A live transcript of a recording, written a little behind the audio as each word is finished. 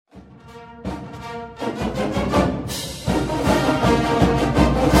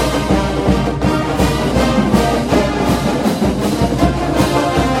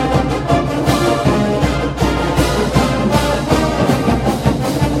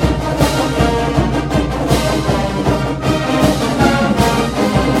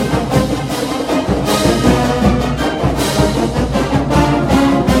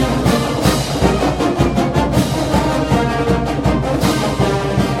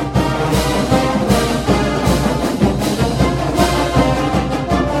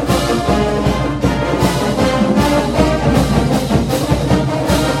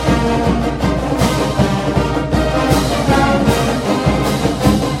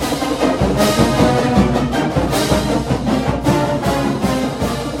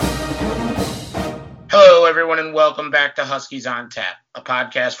Welcome back to Huskies on Tap, a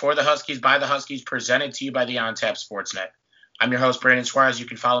podcast for the Huskies by the Huskies, presented to you by the On Tap Sportsnet. I'm your host, Brandon Suarez. You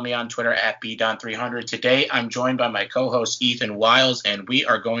can follow me on Twitter at BDon300. Today, I'm joined by my co-host, Ethan Wiles, and we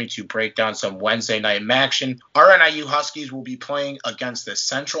are going to break down some Wednesday night action. Our NIU Huskies will be playing against the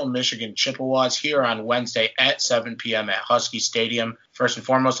Central Michigan Chippewas here on Wednesday at 7 p.m. at Husky Stadium. First and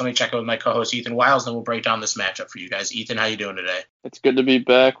foremost, let me check in with my co-host, Ethan Wiles, and we'll break down this matchup for you guys. Ethan, how you doing today? It's good to be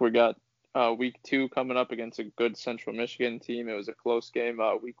back. We got week 2 coming up against a good Central Michigan team. It was a close game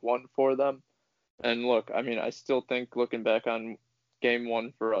week 1 for them. And look, I mean, I still think looking back on game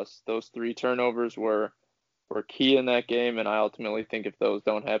 1 for us, those 3 turnovers were key in that game. And I ultimately think if those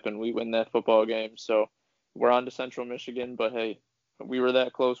don't happen, we win that football game. So we're on to Central Michigan. But, hey, we were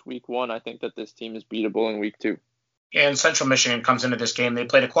that close week 1. I think that this team is beatable in week 2. And Central Michigan comes into this game. They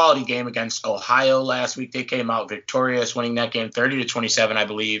played a quality game against Ohio last week. They came out victorious, winning that game 30-27, I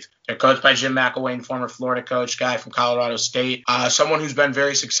believe. They're coached by Jim McElwain, former Florida coach, guy from Colorado State, someone who's been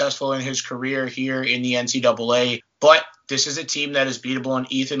very successful in his career here in the NCAA. But this is a team that is beatable.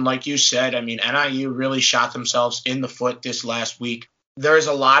 And Ethan, like you said, I mean, NIU really shot themselves in the foot this last week. There is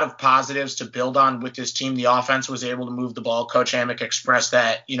a lot of positives to build on with this team. The offense was able to move the ball. Coach Hammock expressed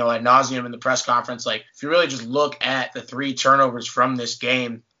that, ad nauseum in the press conference. Like, if you really just look at the 3 turnovers from this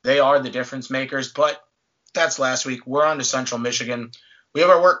game, they are the difference makers. But that's last week. We're on to Central Michigan. We have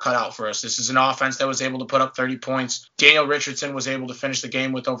our work cut out for us. This is an offense that was able to put up 30 points. Daniel Richardson was able to finish the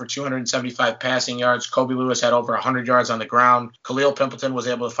game with over 275 passing yards. Kobe Lewis had over 100 yards on the ground. Khalil Pimpleton was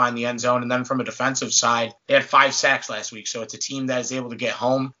able to find the end zone. And then from a defensive side, they had 5 sacks last week. So it's a team that is able to get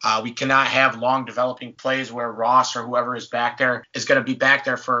home. We cannot have long developing plays where Ross or whoever is back there is going to be back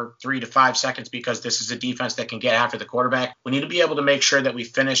there for 3 to 5 seconds because this is a defense that can get after the quarterback. We need to be able to make sure that we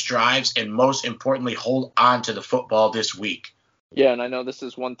finish drives and most importantly, hold on to the football this week. Yeah, and I know this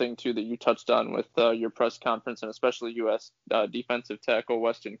is one thing, too, that you touched on with your press conference, and especially U.S. Defensive tackle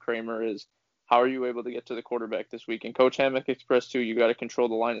Weston Kramer, is how are you able to get to the quarterback this week? And Coach Hammock expressed, too, you got to control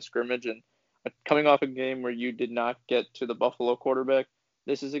the line of scrimmage. And coming off a game where you did not get to the Buffalo quarterback,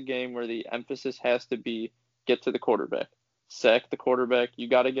 this is a game where the emphasis has to be get to the quarterback. Sack the quarterback. You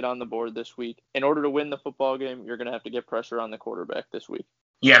got to get on the board this week. In order to win the football game, you're going to have to get pressure on the quarterback this week.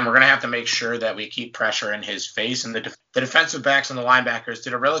 Yeah, and we're going to have to make sure that we keep pressure in his face. And the defensive backs and the linebackers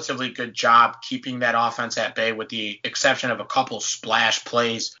did a relatively good job keeping that offense at bay with the exception of a couple splash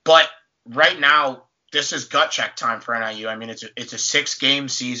plays. But right now, this is gut check time for NIU. I mean, it's a 6-game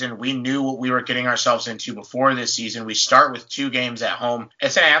season. We knew what we were getting ourselves into before this season. We start with 2 games at home.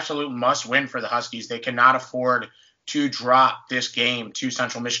 It's an absolute must-win for the Huskies. They cannot afford to drop this game to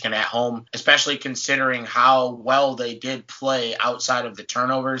Central Michigan at home, especially considering how well they did play outside of the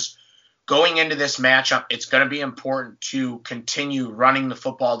turnovers. Going into this matchup, it's going to be important to continue running the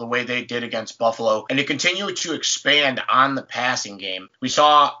football the way they did against Buffalo and to continue to expand on the passing game. We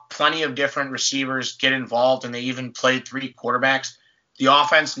saw plenty of different receivers get involved, and they even played 3 quarterbacks. The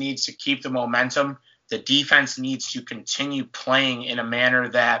offense needs to keep the momentum. The defense needs to continue playing in a manner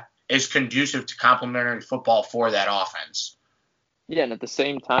that is conducive to complementary football for that offense. Yeah, and at the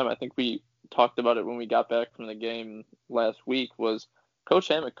same time, I think we talked about it when we got back from the game last week, was Coach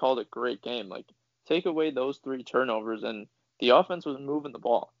Hammock called it a great game. Like, take away those 3 turnovers, and the offense was moving the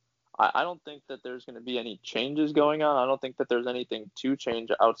ball. I don't think that there's going to be any changes going on. I don't think that there's anything to change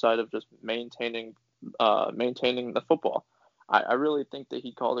outside of just maintaining the football. I really think that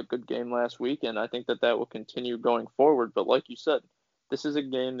he called a good game last week, and I think that will continue going forward. But like you said, this is a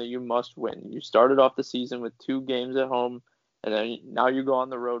game that you must win. You started off the season with 2 games at home, and then now you go on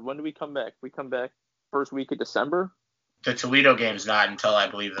the road. When do we come back? We come back first week of December? The Toledo game's not until, I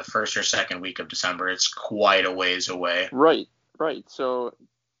believe, the first or second week of December. It's quite a ways away. Right. So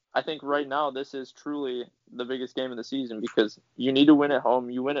I think right now this is truly the biggest game of the season because you need to win at home.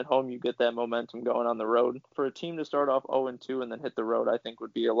 You win at home, you get that momentum going on the road. For a team to start off 0-2 and then hit the road, I think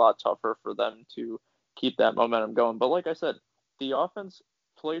would be a lot tougher for them to keep that momentum going. But like I said, the offense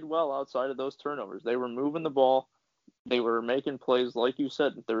played well outside of those turnovers. They were moving the ball. They were making plays. Like you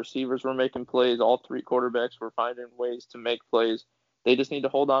said, the receivers were making plays. All 3 quarterbacks were finding ways to make plays. They just need to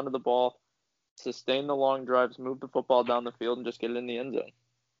hold on to the ball, sustain the long drives, move the football down the field, and just get it in the end zone.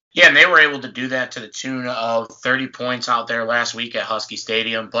 Yeah, and they were able to do that to the tune of 30 points out there last week at Husky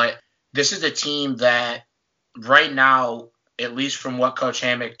Stadium. But this is a team that right now, at least from what Coach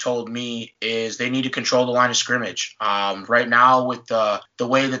Hammock told me, is they need to control the line of scrimmage. Right now, with the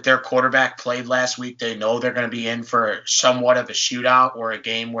way that their quarterback played last week, they know they're going to be in for somewhat of a shootout or a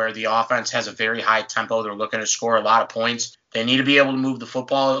game where the offense has a very high tempo. They're looking to score a lot of points. They need to be able to move the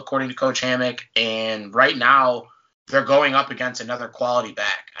football, according to Coach Hammock. And right now, they're going up against another quality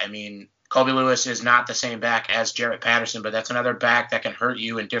back. I mean, Kobe Lewis is not the same back as Jarrett Patterson, but that's another back that can hurt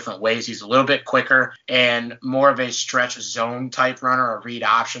you in different ways. He's a little bit quicker and more of a stretch zone type runner, a read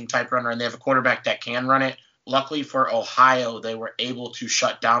option type runner, and they have a quarterback that can run it. Luckily for Ohio, they were able to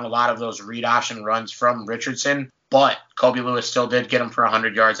shut down a lot of those read option runs from Richardson, but Kobe Lewis still did get him for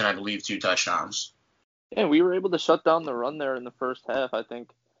 100 yards and I believe 2 touchdowns. Yeah, we were able to shut down the run there in the first half. I think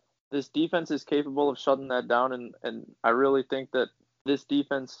this defense is capable of shutting that down, and I really think that this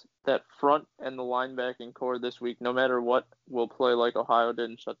defense, that front and the linebacking core this week, no matter what, will play like Ohio did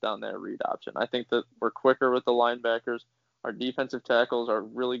and shut down that read option. I think that we're quicker with the linebackers. Our defensive tackles are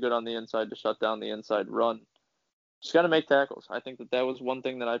really good on the inside to shut down the inside run. Just got to make tackles. I think that was one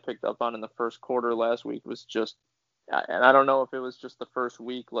thing that I picked up on in the first quarter last week was just, and I don't know if it was just the first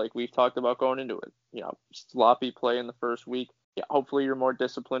week like we've talked about going into it, sloppy play in the first week. Yeah, hopefully you're more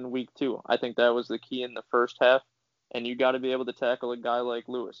disciplined week 2. I think that was the key in the first half. And you got to be able to tackle a guy like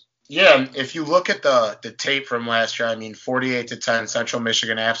Lewis. Yeah, if you look at the tape from last year, 48-10, Central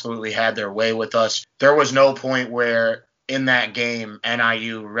Michigan absolutely had their way with us. There was no point where in that game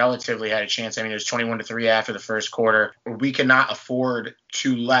NIU relatively had a chance. It was 21-3 after the first quarter. We cannot afford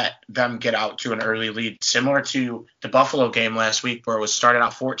to let them get out to an early lead, similar to the Buffalo game last week where it was started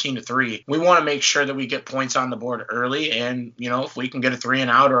out 14-3. We want to make sure that we get points on the board early, and if we can get a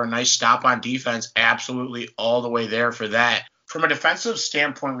 3-and-out or a nice stop on defense, absolutely all the way there for that. From a defensive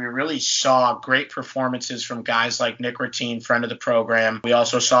standpoint, we really saw great performances from guys like Nick Ratine, friend of the program. We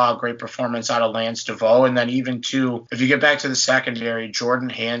also saw a great performance out of Lance DeVoe. And then even if you get back to the secondary, Jordan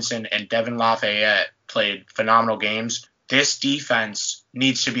Hansen and Devin Lafayette played phenomenal games. This defense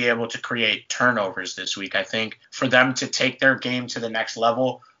needs to be able to create turnovers this week. I think for them to take their game to the next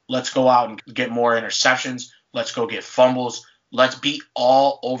level, let's go out and get more interceptions. Let's go get fumbles. Let's be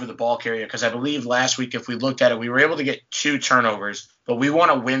all over the ball carrier, because I believe last week, if we looked at it, we were able to get 2 turnovers, but we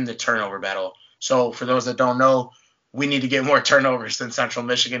want to win the turnover battle. So for those that don't know, we need to get more turnovers than Central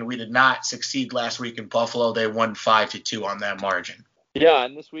Michigan. We did not succeed last week in Buffalo. They won 5-2 on that margin. Yeah,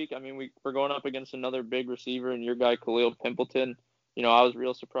 and this week, we're going up against another big receiver and your guy, Khalil Pimpleton. I was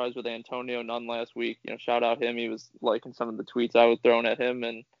real surprised with Antonio Nunn last week. Shout out him. He was liking some of the tweets I was throwing at him.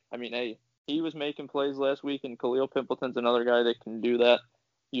 And, hey, he was making plays last week, and Khalil Pimpleton's another guy that can do that.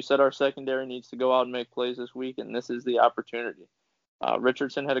 You said our secondary needs to go out and make plays this week, and this is the opportunity.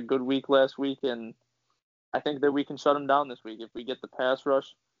 Richardson had a good week last week, and I think that we can shut him down this week. If we get the pass rush,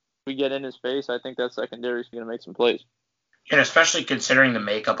 if we get in his face, I think that secondary is going to make some plays. And especially considering the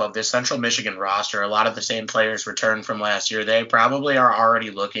makeup of this Central Michigan roster, a lot of the same players returned from last year. They probably are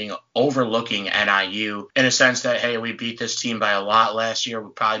already overlooking NIU in a sense that, hey, we beat this team by a lot last year. We'll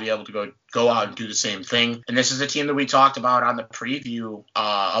probably be able to go out and do the same thing. And this is a team that we talked about on the preview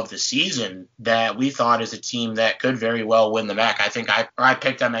of the season that we thought is a team that could very well win the MAC. I think I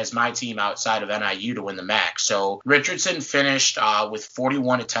picked them as my team outside of NIU to win the MAC. So Richardson finished with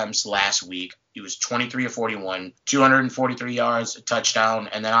 41 attempts last week. He was 23 of 41, 243 yards, a touchdown,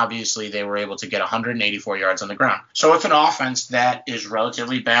 and then obviously they were able to get 184 yards on the ground. So it's an offense that is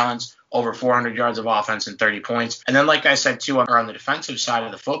relatively balanced, over 400 yards of offense and 30 points. And then, like I said, too, on the defensive side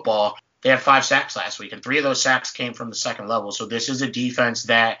of the football, they had 5 sacks last week, and 3 of those sacks came from the second level. So this is a defense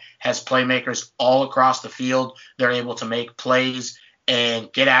that has playmakers all across the field. They're able to make plays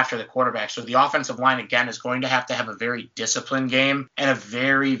and get after the quarterback. So the offensive line, again, is going to have a very disciplined game and a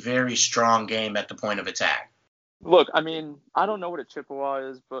very, very strong game at the point of attack. Look, I don't know what a Chippewa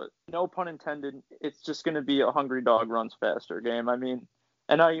is, but no pun intended, it's just going to be a hungry dog runs faster game.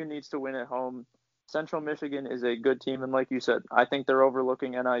 NIU needs to win at home. Central Michigan is a good team, and like you said, I think they're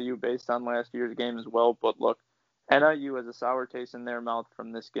overlooking NIU based on last year's game as well. But look, NIU has a sour taste in their mouth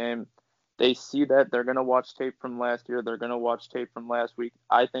from this game. They see that. They're going to watch tape from last year. They're going to watch tape from last week.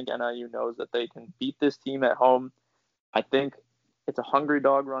 I think NIU knows that they can beat this team at home. I think it's a hungry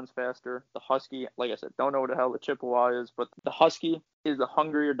dog runs faster. The Husky, like I said, don't know what the hell the Chippewa is, but the Husky is a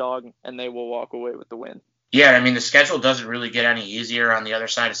hungrier dog, and they will walk away with the win. Yeah, the schedule doesn't really get any easier on the other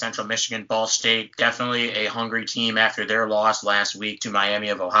side of Central Michigan. Ball State, definitely a hungry team after their loss last week to Miami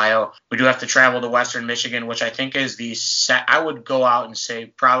of Ohio. We do have to travel to Western Michigan, which I think is I would go out and say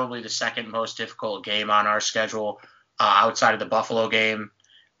probably the second most difficult game on our schedule outside of the Buffalo game.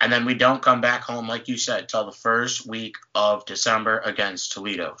 And then we don't come back home, like you said, till the first week of December against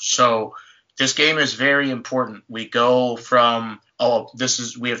Toledo. So this game is very important. We go from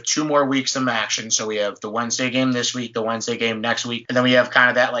we have 2 more weeks of action. So we have the Wednesday game this week, the Wednesday game next week, and then we have kind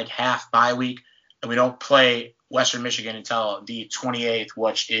of that half bye week, and we don't play Western Michigan until the 28th,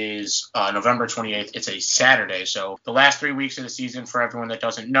 which is November 28th. It's a Saturday. So the last 3 weeks of the season, for everyone that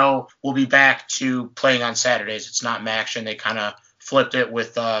doesn't know, we'll be back to playing on Saturdays. It's not MACtion. They kind of flipped it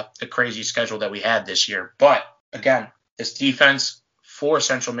with the crazy schedule that we had this year. But again, this defense for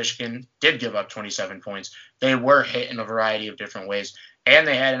Central Michigan did give up 27 points. They were hit in a variety of different ways, and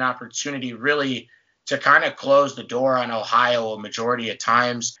they had an opportunity really to kind of close the door on Ohio a majority of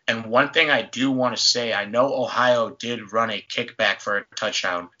times. And one thing I do want to say, I know Ohio did run a kickback for a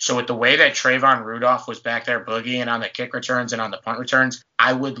touchdown. So with the way that Trayvon Rudolph was back there boogieing on the kick returns and on the punt returns,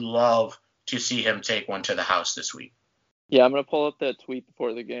 I would love to see him take one to the house this week. Yeah, I'm going to pull up that tweet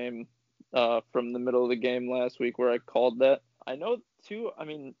before the game from the middle of the game last week where I called that. I know, too,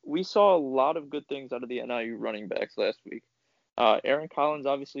 we saw a lot of good things out of the NIU running backs last week. Aaron Collins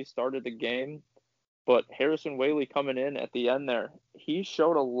obviously started the game, but Harrison Whaley coming in at the end there, he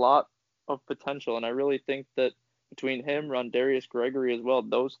showed a lot of potential, and I really think that between him, Rondarius Gregory as well,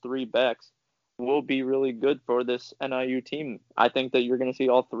 those three backs will be really good for this NIU team. I think that you're going to see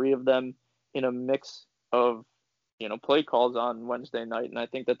all three of them in a mix of play calls on Wednesday night, and I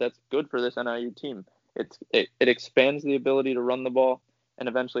think that that's good for this NIU team. It expands the ability to run the ball, and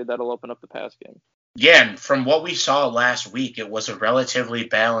eventually that'll open up the pass game. Yeah, and from what we saw last week, it was a relatively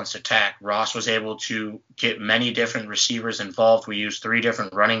balanced attack. Ross was able to get many different receivers involved. We used 3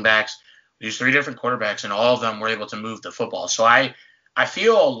 different running backs. We used 3 different quarterbacks, and all of them were able to move the football. So I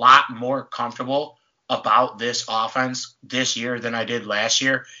feel a lot more comfortable about this offense this year than I did last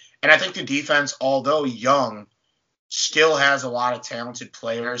year. And I think the defense, although young, still has a lot of talented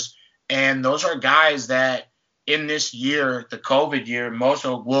players. And those are guys that in this year, the COVID year, most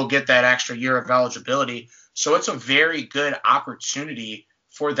of them will get that extra year of eligibility. So it's a very good opportunity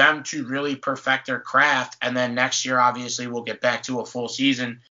for them to really perfect their craft. And then next year, obviously, we'll get back to a full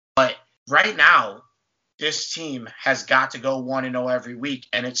season. But right now, this team has got to go 1-0 every week.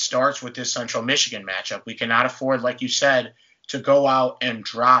 And it starts with this Central Michigan matchup. We cannot afford, like you said, to go out and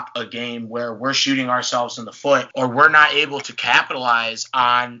drop a game where we're shooting ourselves in the foot or we're not able to capitalize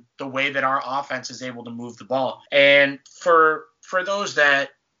on the way that our offense is able to move the ball. And for those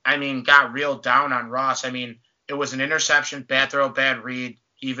that, got real down on Ross, it was an interception, bad throw, bad read.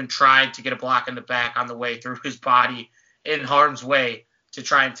 He even tried to get a block in the back on the way through his body in harm's way to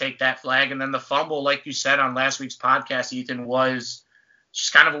try and take that flag. And then the fumble, like you said on last week's podcast, Ethan, was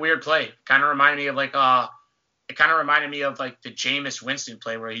just kind of a weird play. Kind of reminded me of the Jameis Winston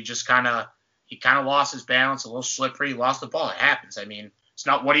play where he just kind of lost his balance, a little slippery, lost the ball. It happens. It's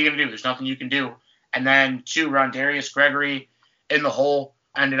not, what are you going to do? There's nothing you can do. And then 2, Rondarius Gregory in the hole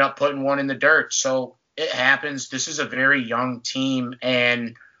ended up putting one in the dirt. So it happens. This is a very young team.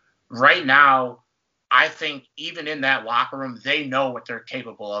 And right now, I think even in that locker room, they know what they're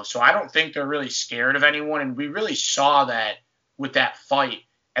capable of. So I don't think they're really scared of anyone. And we really saw that with that fight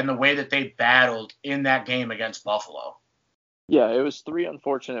and the way that they battled in that game against Buffalo. Yeah, it was 3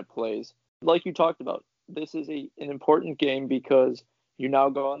 unfortunate plays. Like you talked about, this is an important game because you now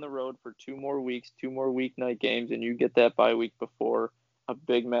go on the road for 2 more weeks, 2 more weeknight games, and you get that bye week before a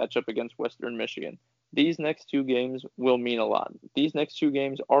big matchup against Western Michigan. These next 2 games will mean a lot. These next 2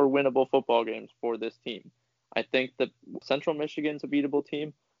 games are winnable football games for this team. I think that Central Michigan's a beatable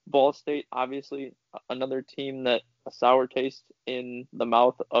team. Ball State, obviously, another team that a sour taste in the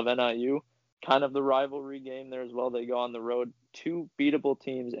mouth of NIU. Kind of the rivalry game there as well. They go on the road. 2 beatable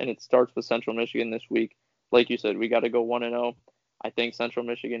teams, and it starts with Central Michigan this week. Like you said, we got to go 1-0. I think Central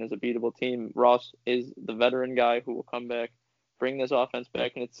Michigan is a beatable team. Ross is the veteran guy who will come back, bring this offense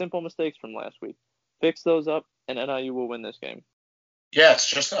back, and it's simple mistakes from last week. Fix those up, and NIU will win this game. Yeah,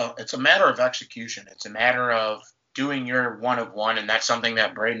 it's a matter of execution. It's a matter of doing your 1 of 1, and that's something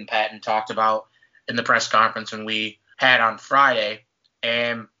that Braden Patton talked about in the press conference when we had on Friday.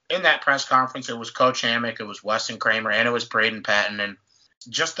 And in that press conference, it was Coach Hammock, it was Weston Kramer, and it was Braden Patton. And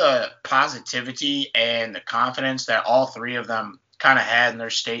just the positivity and the confidence that all 3 of them kind of had in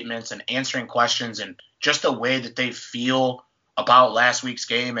their statements and answering questions and just the way that they feel about last week's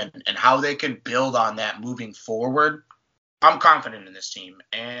game and how they can build on that moving forward. I'm confident in this team.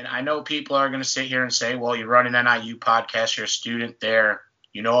 And I know people are going to sit here and say, well, you run an NIU podcast, you're a student there,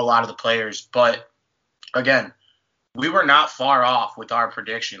 you know a lot of the players. But again, we were not far off with our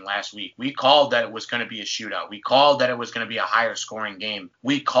prediction last week. We called that it was going to be a shootout. We called that it was going to be a higher scoring game.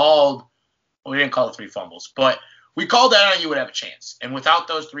 We didn't call the 3 fumbles, but we called that NIU would have a chance. And without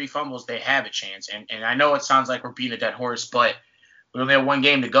those 3 fumbles, they have a chance. And I know it sounds like we're beating a dead horse, but we only have 1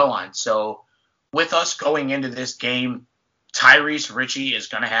 game to go on. So with us going into this game, Tyrese Ritchie is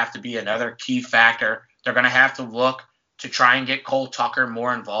going to have to be another key factor. They're going to have to look to try and get Cole Tucker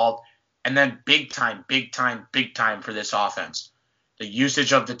more involved. And then big time for this offense, the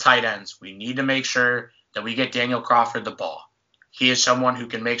usage of the tight ends. We need to make sure that we get Daniel Crawford the ball. He is someone who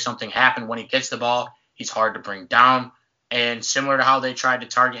can make something happen when he gets the ball. He's hard to bring down. And similar to how they tried to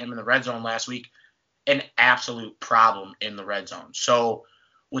target him in the red zone last week, an absolute problem in the red zone. So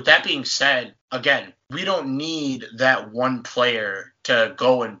with that being said, again, we don't need that one player to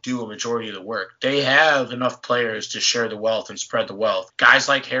go and do a majority of the work. They have enough players to share the wealth and spread the wealth. Guys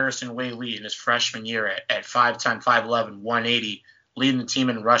like Harrison Way-Lee in his freshman year at 5'10", 5'11", 180, leading the team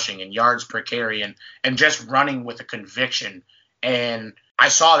in rushing and yards per carry and just running with a conviction. And I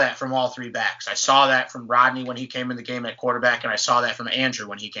saw that from all three backs. I saw that from Rodney when he came in the game at quarterback, and I saw that from Andrew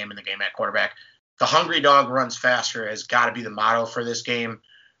when he came in the game at quarterback. The hungry dog runs faster has got to be the motto for this game.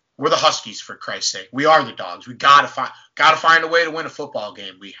 We're the Huskies, for Christ's sake. We are the dogs. We gotta find a way to win a football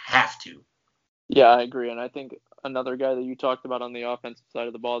game. We have to. Yeah, I agree. And I think another guy that you talked about on the offensive side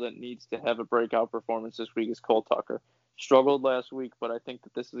of the ball that needs to have a breakout performance this week is Cole Tucker. Struggled last week, but I think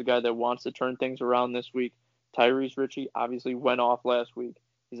that this is a guy that wants to turn things around this week. Tyrese Ritchie obviously went off last week.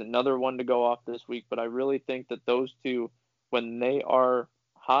 He's another one to go off this week, but I really think that those two, when they are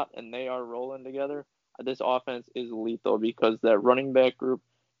hot and they are rolling together, this offense is lethal because that running back group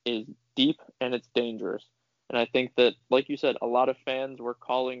is deep and it's dangerous. And I think that, like you said, a lot of fans were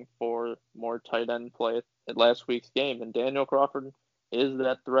calling for more tight end play at last week's game, and Daniel Crawford is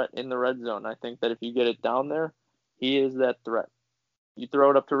that threat in the red zone. I think that if you get it down there, he is that threat. You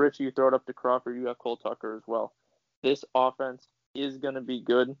throw it up to Ritchie, you throw it up to Crawford, you got Cole Tucker as well. This offense is going to be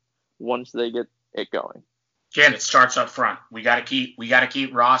good once they get it going. Again, it starts up front. We got to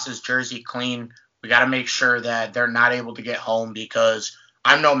keep Ross's jersey clean. We got to make sure that they're not able to get home because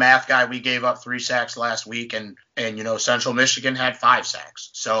I'm no math guy. We gave up 3 sacks last week, and Central Michigan had 5 sacks.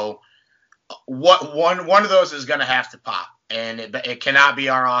 So one of those is going to have to pop, and it cannot be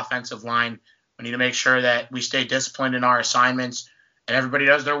our offensive line. We need to make sure that we stay disciplined in our assignments, and everybody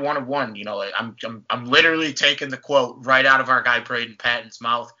does their one of one. I'm literally taking the quote right out of our guy Braden Patton's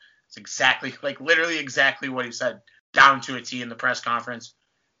mouth. It's exactly literally exactly what he said, down to a T in the press conference.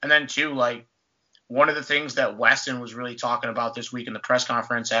 And then too, one of the things that Weston was really talking about this week in the press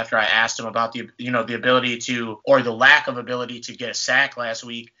conference after I asked him about the ability to, or the lack of ability to get a sack last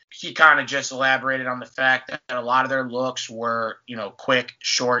week, he kind of just elaborated on the fact that a lot of their looks were, quick,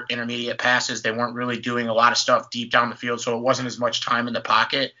 short, intermediate passes. They weren't really doing a lot of stuff deep down the field, so it wasn't as much time in the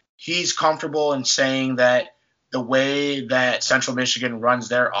pocket. He's comfortable in saying that the way that Central Michigan runs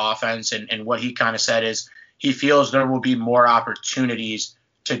their offense and what he kind of said is he feels there will be more opportunities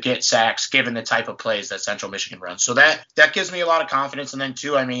to get sacks given the type of plays that Central Michigan runs. So that gives me a lot of confidence. And then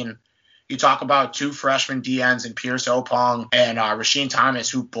too, you talk about 2 freshman DNs in Pierce Opong and Rasheem Thomas,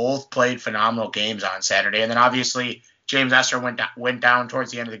 who both played phenomenal games on Saturday. And then obviously James Esser went down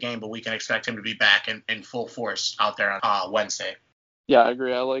towards the end of the game, but we can expect him to be back in full force out there on Wednesday. Yeah, I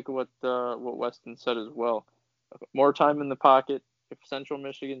agree. I like what Weston said as well. More time in the pocket. If Central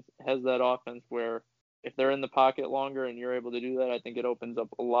Michigan has that offense where if they're in the pocket longer and you're able to do that, I think it opens up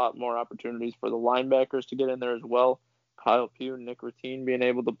a lot more opportunities for the linebackers to get in there as well. Kyle Pugh, Nick Ratine being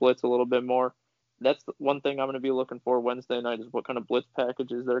able to blitz a little bit more. That's the one thing I'm going to be looking for Wednesday night is what kind of blitz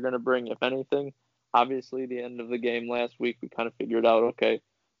packages they're going to bring, if anything. Obviously, the end of the game last week, we kind of figured out, okay,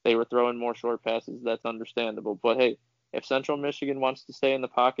 they were throwing more short passes. That's understandable. But, hey, if Central Michigan wants to stay in the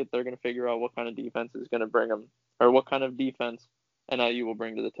pocket, they're going to figure out what kind of defense is going to bring them, or what kind of defense NIU will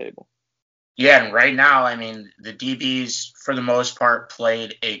bring to the table. Yeah, and right now, the DBs, for the most part,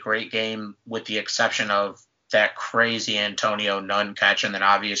 played a great game with the exception of that crazy Antonio Nunn catch, and then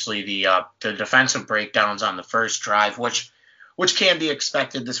obviously the defensive breakdowns on the first drive, which can be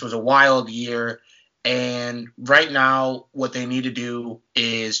expected. This was a wild year, and right now what they need to do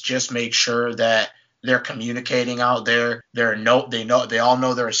is just make sure that they're communicating out there. They all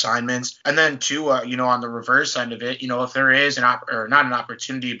know their assignments. And then too, on the reverse end of it, if there is not an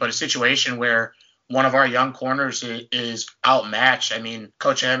opportunity, but a situation where one of our young corners is outmatched,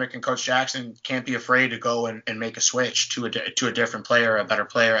 Coach Amick and Coach Jackson can't be afraid to go and make a switch to a different player, a better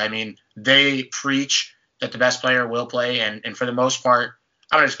player. They preach that the best player will play, and for the most part,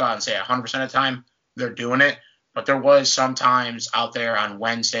 I'm going to just go out and say 100% of the time they're doing it. But there was some times out there on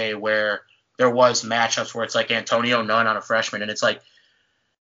Wednesday where there was matchups where it's like Antonio Nunn on a freshman, and it's like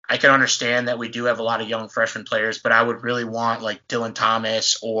I can understand that we do have a lot of young freshman players, but I would really want like Dylan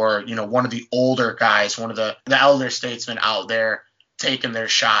Thomas or one of the older guys, one of the elder statesmen out there taking their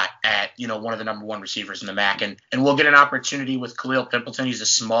shot at one of the number 1 receivers in the MAC, and we'll get an opportunity with Khalil Pimpleton. He's a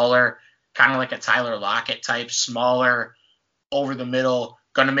smaller, kind of like a Tyler Lockett type, smaller, over the middle,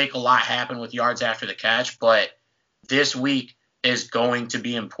 going to make a lot happen with yards after the catch, but this week is going to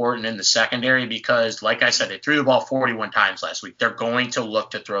be important in the secondary because, like I said, they threw the ball 41 times last week. They're going to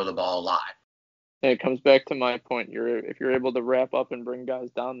look to throw the ball a lot. And it comes back to my point. If you're able to wrap up and bring guys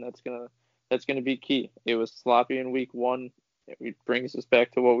down, that's That's going to be key. It was sloppy in week 1. It brings us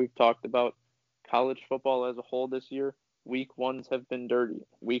back to what we've talked about. College football as a whole this year, week 1s have been dirty.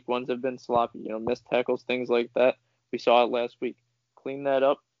 Week 1s have been sloppy. Missed tackles, things like that. We saw it last week. Clean that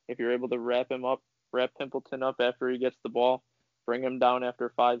up. If you're able to wrap Pimpleton up after he gets the ball, bring him down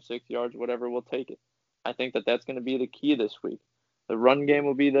after 5-6 yards, whatever, we'll take it. I think that's going to be the key this week. The run game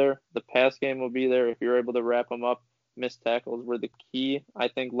will be there. The pass game will be there. If you're able to wrap them up, missed tackles were the key, I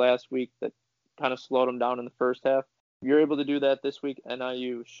think, last week that kind of slowed them down in the first half. If you're able to do that this week,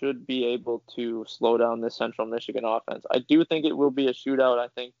 NIU should be able to slow down this Central Michigan offense. I do think it will be a shootout. I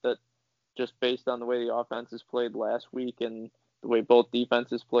think that just based on the way the offenses played last week and the way both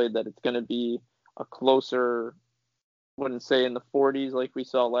defenses played, that it's going to be a closer, wouldn't say in the 40s like we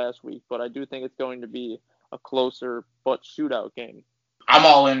saw last week, but I do think it's going to be a closer but shootout game. I'm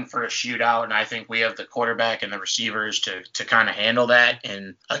all in for a shootout, and I think we have the quarterback and the receivers to kind of handle that.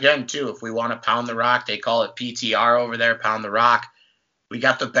 And again, too, if we want to pound the rock, they call it PTR over there, pound the rock. We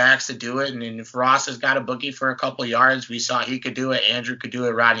got the backs to do it, and if Ross has got a boogie for a couple of yards, we saw he could do it, Andrew could do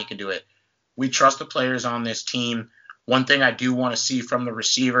it, Rodney could do it. We trust the players on this team. One thing I do want to see from the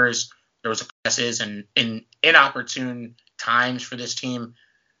receivers, there was passes and in inopportune times for this team.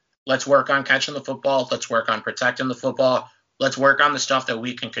 Let's work on catching the football. Let's work on protecting the football. Let's work on the stuff that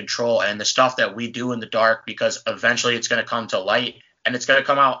we can control and the stuff that we do in the dark, because eventually it's going to come to light, and it's going to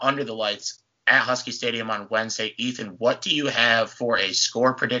come out under the lights at Husky Stadium on Wednesday. Ethan, what do you have for a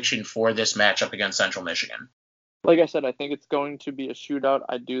score prediction for this matchup against Central Michigan? Like I said, I think it's going to be a shootout.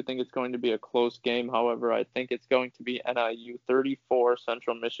 I do think it's going to be a close game. However, I think it's going to be NIU 34,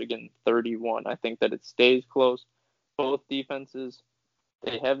 Central Michigan 31. I think that it stays close. Both defenses,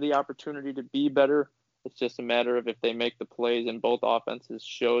 they have the opportunity to be better. It's just a matter of if they make the plays, and both offenses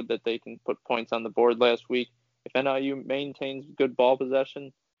showed that they can put points on the board last week. If NIU maintains good ball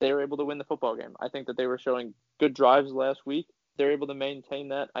possession, they were able to win the football game. I think that they were showing good drives last week. They're able to maintain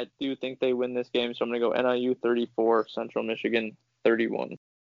that. I do think they win this game, so I'm going to go NIU 34, Central Michigan 31.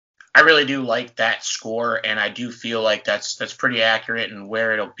 I really do like that score, and I do feel like that's pretty accurate in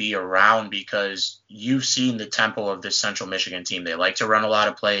where it'll be around, because you've seen the tempo of this Central Michigan team. They like to run a lot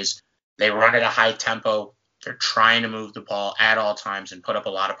of plays. They run at a high tempo. They're trying to move the ball at all times and put up a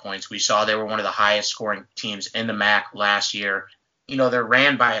lot of points. We saw they were one of the highest scoring teams in the MAC last year. They're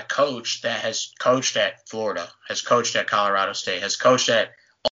ran by a coach that has coached at Florida, has coached at Colorado State, has coached at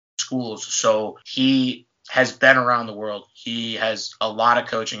all schools. So he has been around the world. He has a lot of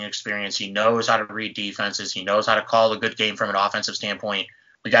coaching experience. He knows how to read defenses. He knows how to call a good game from an offensive standpoint.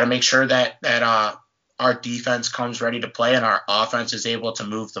 We got to make sure that our defense comes ready to play and our offense is able to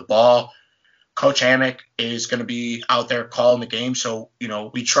move the ball. Coach Hammock is going to be out there calling the game. So,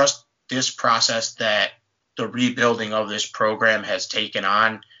 we trust this process that the rebuilding of this program has taken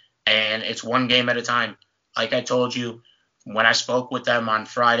on, and it's one game at a time. Like I told you, when I spoke with them on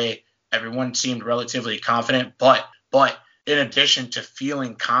Friday, everyone seemed relatively confident, but in addition to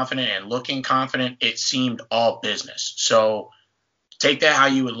feeling confident and looking confident, it seemed all business. So take that how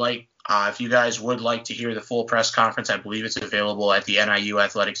you would like. If you guys would like to hear the full press conference, I believe it's available at the NIU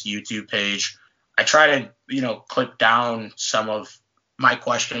Athletics YouTube page. I try to, clip down some of my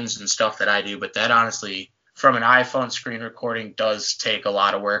questions and stuff that I do, but that honestly, from an iPhone screen recording, does take a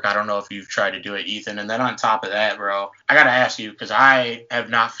lot of work. I don't know if you've tried to do it, Ethan. And then on top of that, bro, I got to ask you, because I have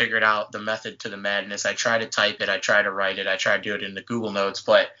not figured out the method to the madness. I try to type it. I try to write it. I try to do it in the Google Notes,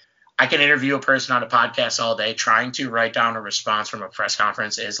 but I can interview a person on a podcast all day. Trying to write down a response from a press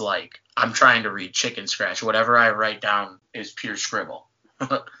conference is like I'm trying to read chicken scratch. Whatever I write down is pure scribble.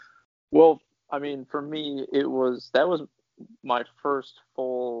 Well, I mean, for me, that was my first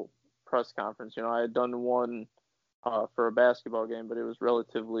full press conference. I had done one for a basketball game, but it was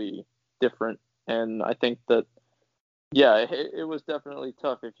relatively different. And I think that, yeah, it was definitely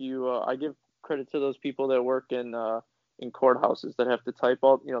tough. If you, I give credit to those people that work in courthouses that have to type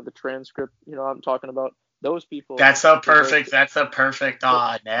all, the transcript, I'm talking about. Those people. That's a perfect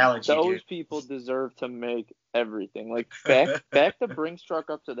analogy. Those dude. people deserve to make everything. Like back the Brinks truck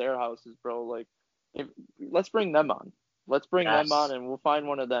up to their houses, bro. Like, let's bring them on. Let's bring them on, and we'll find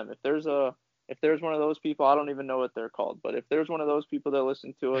one of them. If there's one of those people, I don't even know what they're called, but if there's one of those people that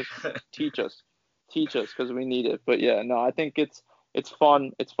listen to us, teach us, because we need it. But yeah, no, I think it's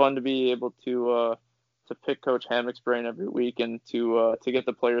fun. It's fun to be able to pick Coach Hammock's brain every week and to get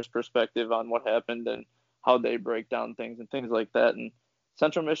the players' perspective on what happened and how they break down things and things like that. And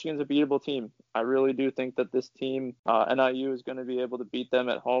Central Michigan's a beatable team. I really do think that this team, NIU, is going to be able to beat them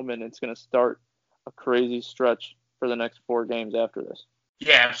at home, and it's going to start a crazy stretch for the next 4 games after this.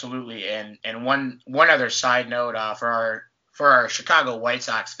 Yeah, absolutely. And one other side note for for our Chicago White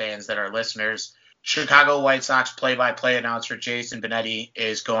Sox fans that are listeners, Chicago White Sox play-by-play announcer Jason Benetti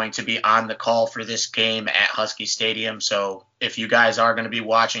is going to be on the call for this game at Husky Stadium. So if you guys are going to be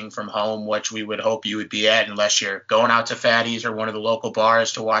watching from home, which we would hope you would be at unless you're going out to Fatty's or one of the local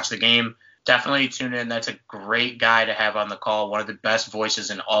bars to watch the game, definitely tune in. That's a great guy to have on the call, one of the best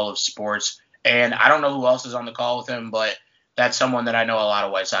voices in all of sports. And I don't know who else is on the call with him, but that's someone that I know a lot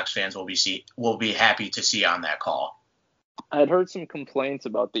of White Sox fans will be happy to see on that call. I had heard some complaints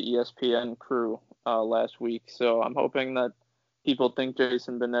about the ESPN crew last week, so I'm hoping that people think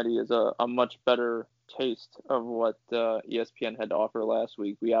Jason Benetti is a much better taste of what ESPN had to offer last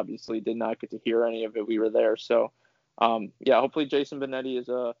week. We obviously did not get to hear any of it. We were there, so hopefully Jason Benetti is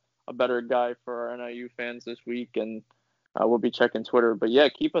a better guy for our NIU fans this week, and we'll be checking Twitter. But yeah,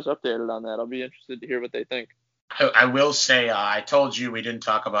 keep us updated on that. I'll be interested to hear what they think. I will say, I told you we didn't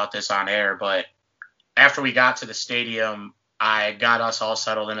talk about this on air, but after we got to the stadium, I got us all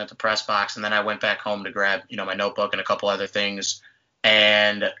settled in at the press box, and then I went back home to grab, my notebook and a couple other things.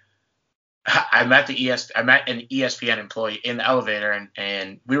 And I met an ESPN employee in the elevator,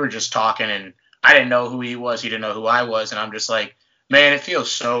 and we were just talking, and I didn't know who he was. He didn't know who I was. And I'm just like, man, it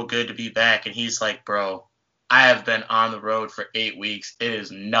feels so good to be back. And he's like, bro, I have been on the road for 8 weeks. It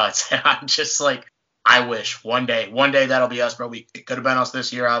is nuts. And I'm just like, I wish one day that'll be us, bro. It could have been us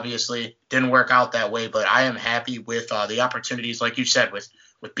this year, obviously. Didn't work out that way, but I am happy with the opportunities, like you said, with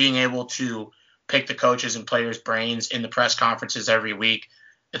being able to pick the coaches and players' brains in the press conferences every week.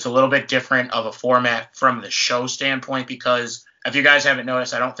 It's a little bit different of a format from the show standpoint because if you guys haven't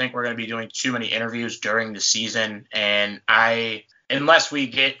noticed, I don't think we're going to be doing too many interviews during the season. And unless we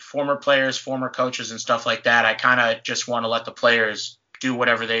get former players, former coaches and stuff like that, I kind of just want to let the players do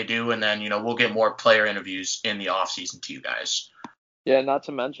whatever they do, and then we'll get more player interviews in the off season to you guys. Yeah, not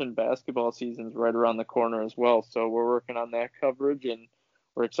to mention basketball season's right around the corner as well, so we're working on that coverage, and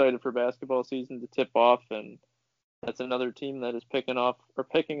we're excited for basketball season to tip off. And that's another team that is picking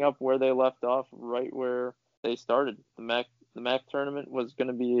up where they left off, right where they started. The MAC tournament was going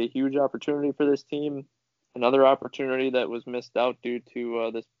to be a huge opportunity for this team, another opportunity that was missed out due to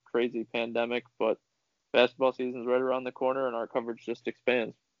this crazy pandemic, but basketball season's right around the corner, and our coverage just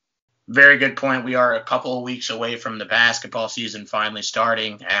expands. Very good point. We are a couple of weeks away from the basketball season finally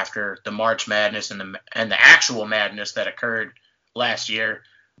starting after the March Madness and the actual madness that occurred last year.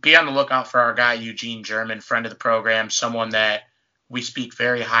 Be on the lookout for our guy Eugene German, friend of the program, someone that we speak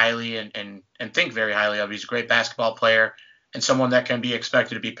very highly and think very highly of. He's a great basketball player and someone that can be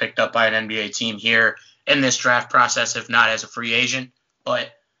expected to be picked up by an NBA team here in this draft process, if not as a free agent.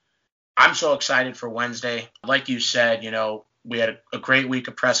 But I'm so excited for Wednesday. Like you said, we had a great week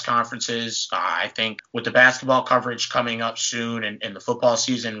of press conferences. I think with the basketball coverage coming up soon and the football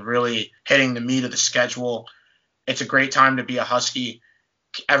season really hitting the meat of the schedule, it's a great time to be a Husky.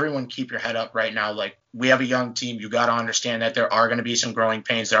 Everyone keep your head up right now. Like, we have a young team. You got to understand that there are going to be some growing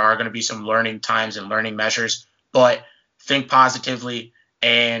pains. There are going to be some learning times and learning measures. But think positively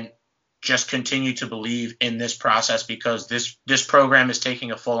and just continue to believe in this process because this program is taking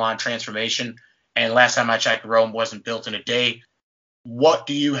a full-on transformation. And last time I checked, Rome wasn't built in a day. What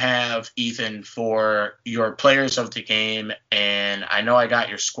do you have, Ethan, for your players of the game? And I know I got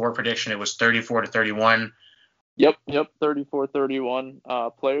your score prediction. It was 34-31. Yep,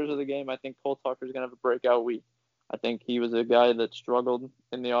 34-31. Players of the game, I think Cole Tucker's going to have a breakout week. I think he was a guy that struggled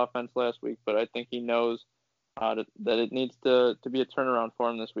in the offense last week, but I think he knows that it needs to be a turnaround for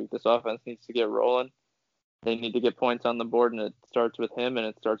him this week. This offense needs to get rolling. They need to get points on the board, and it starts with him, and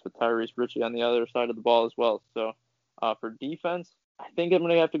it starts with Tyrese Ritchie on the other side of the ball as well. So for defense, I think I'm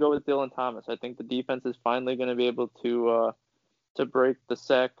going to have to go with Dylan Thomas. I think the defense is finally going to be able to break the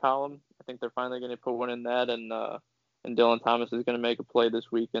sack column. I think they're finally going to put one in that, and Dylan Thomas is going to make a play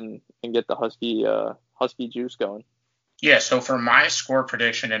this week and get the Husky juice going. Yeah, so for my score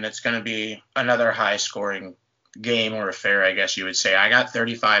prediction, and it's going to be another high-scoring game or affair, I guess you would say, I got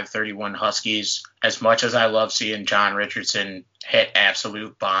 35-31 Huskies. As much as I love seeing John Richardson hit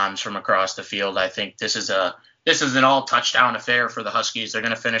absolute bombs from across the field, I think this is an all-touchdown affair for the Huskies. They're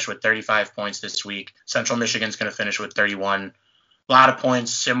going to finish with 35 points this week. Central Michigan's going to finish with 31. A lot of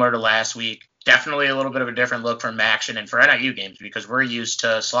points, similar to last week. Definitely a little bit of a different look from Maction and for NIU games because we're used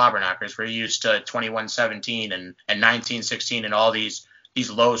to slobber knockers. We're used to 21-17 and 19-16 and all these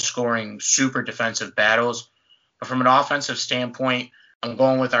low-scoring, super defensive battles. But from an offensive standpoint, I'm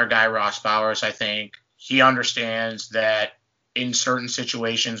going with our guy Ross Bowers. I think he understands that in certain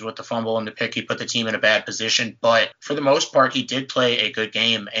situations with the fumble and the pick, he put the team in a bad position. But for the most part, he did play a good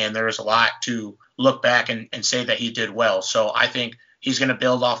game, and there was a lot to look back and say that he did well. So I think he's going to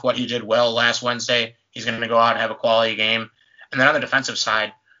build off what he did well last Wednesday. He's going to go out and have a quality game. And then on the defensive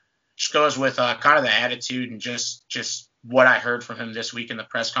side, just goes with kind of the attitude and just what I heard from him this week in the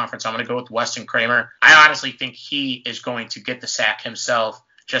press conference. I'm going to go with Weston Kramer. I honestly think he is going to get the sack himself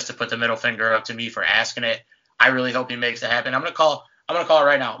just to put the middle finger up to me for asking it. I really hope he makes it happen. I'm going to call it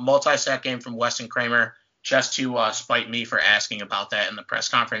right now. Multi-sack game from Weston Kramer just to spite me for asking about that in the press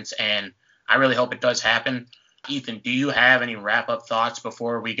conference. And I really hope it does happen. Ethan, do you have any wrap-up thoughts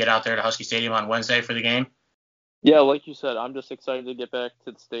before we get out there to Husky Stadium on Wednesday for the game? Yeah, like you said, I'm just excited to get back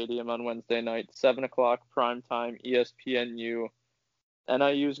to the stadium on Wednesday night, 7 o'clock prime time, ESPNU.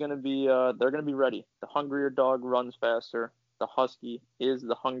 NIU is going to be, they're going to be ready. The hungrier dog runs faster. The Husky is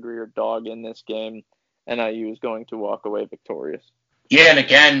the hungrier dog in this game. NIU is going to walk away victorious. Yeah, and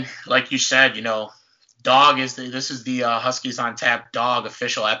again, like you said, this is the Huskies on Tap dog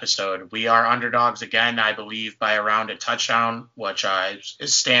official episode. We are underdogs again, I believe, by around a touchdown, which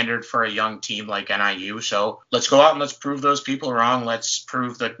is standard for a young team like NIU. So let's go out and let's prove those people wrong. Let's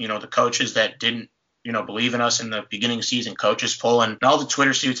prove that, the coaches that didn't, believe in us in the beginning of the season, coaches pull, and all the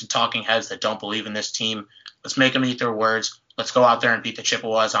Twitter suits and talking heads that don't believe in this team. Let's make them eat their words. Let's go out there and beat the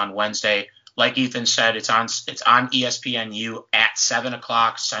Chippewas on Wednesday. Like Ethan said, it's on ESPNU at 7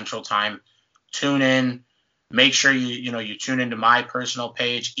 o'clock Central Time. Tune in. Make sure you tune into my personal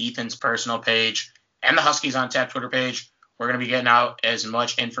page, Ethan's personal page, and the Huskies on Tap Twitter page. We're going to be getting out as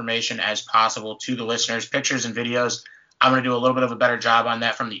much information as possible to the listeners, pictures and videos. I'm going to do a little bit of a better job on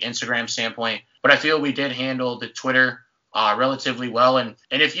that from the Instagram standpoint. But I feel we did handle the Twitter relatively well. And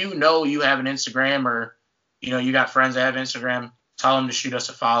if you have an Instagram or, you got friends that have Instagram, tell them to shoot us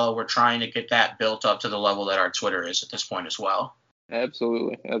a follow. We're trying to get that built up to the level that our Twitter is at this point as well.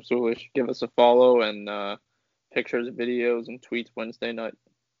 Absolutely. Give us a follow and pictures, videos, and tweets Wednesday night.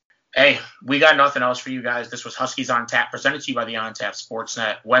 Hey, we got nothing else for you guys. This was Huskies on Tap, presented to you by the On Tap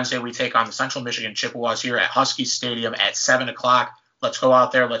Sportsnet. Wednesday, we take on the Central Michigan Chippewas here at Husky Stadium at 7 o'clock. Let's go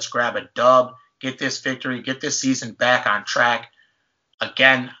out there. Let's grab a dub, get this victory, get this season back on track.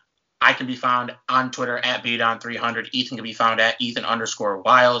 Again, I can be found on Twitter at BDon300. Ethan can be found at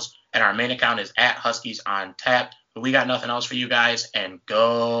Ethan_Wiles. And our main account is at Huskies on Tap. But we got nothing else for you guys. And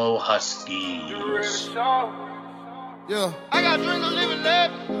go Huskies. Yeah. I got dreams of living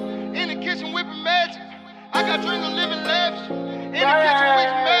lavish. In the kitchen whipping magic. I got dreams of living lavish. In the kitchen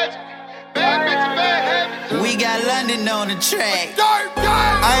whipping magic. Bad bitch, bad habits. We got London on the track.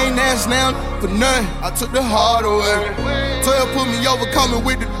 I ain't asked now for nothing. I took the heart away. 12 put me over, coming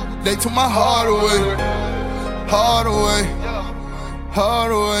with it. They took my heart away. Heart away.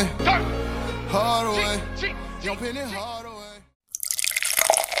 Heart away. Heart away. Jumping in hard away.